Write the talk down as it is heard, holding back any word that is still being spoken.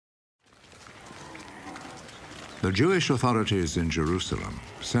The Jewish authorities in Jerusalem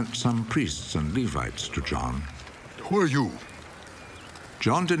sent some priests and Levites to John. Who are you?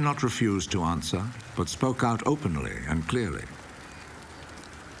 John did not refuse to answer, but spoke out openly and clearly.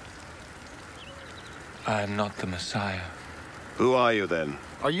 I am not the Messiah. Who are you then?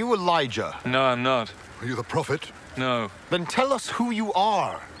 Are you Elijah? No, I'm not. Are you the prophet? No. Then tell us who you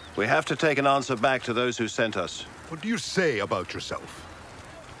are. We have to take an answer back to those who sent us. What do you say about yourself?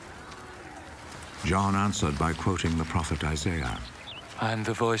 John answered by quoting the prophet Isaiah. I am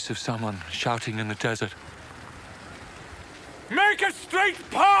the voice of someone shouting in the desert. Make a straight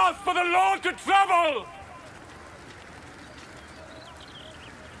path for the Lord to travel!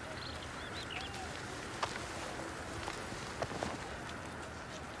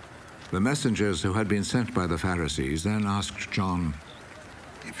 The messengers who had been sent by the Pharisees then asked John,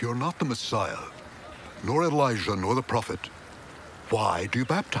 If you're not the Messiah, nor Elijah, nor the prophet, why do you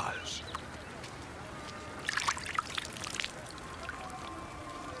baptize?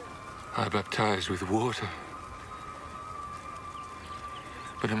 I baptize with water.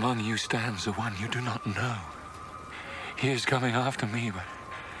 But among you stands the one you do not know. He is coming after me, but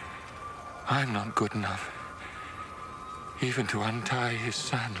I'm not good enough even to untie his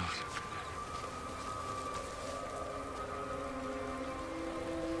sandals.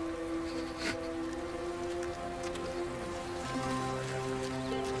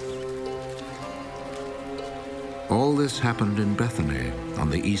 All this happened in Bethany, on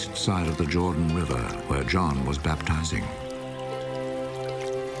the east side of the Jordan River, where John was baptizing.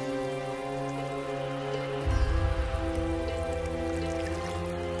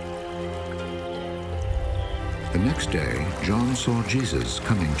 The next day, John saw Jesus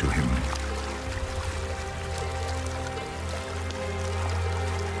coming to him.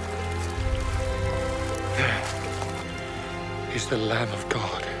 There is the Lamb of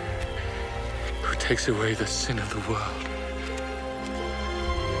God, who takes away the sin of the world.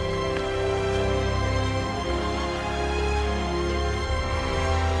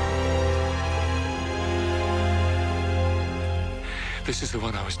 This is the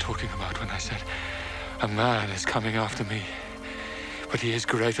one I was talking about when I said, a man is coming after me, but he is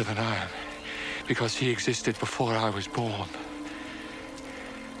greater than I am, because he existed before I was born.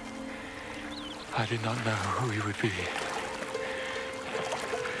 I did not know who he would be,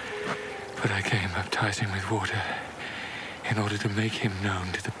 but I came baptizing with water in order to make him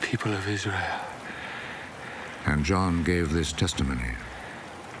known to the people of Israel. And John gave this testimony.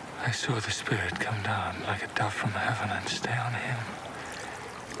 I saw the Spirit come down like a dove from heaven and stay on him.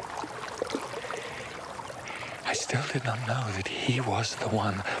 I still did not know that he was the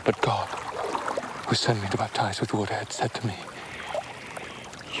one, but God, who sent me to baptize with water, had said to me,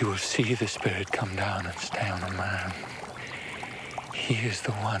 you will see the Spirit come down and stay on a man. He is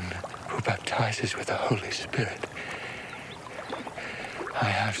the one who baptizes with the Holy Spirit. I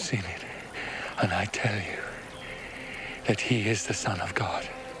have seen it, and I tell you that he is the Son of God.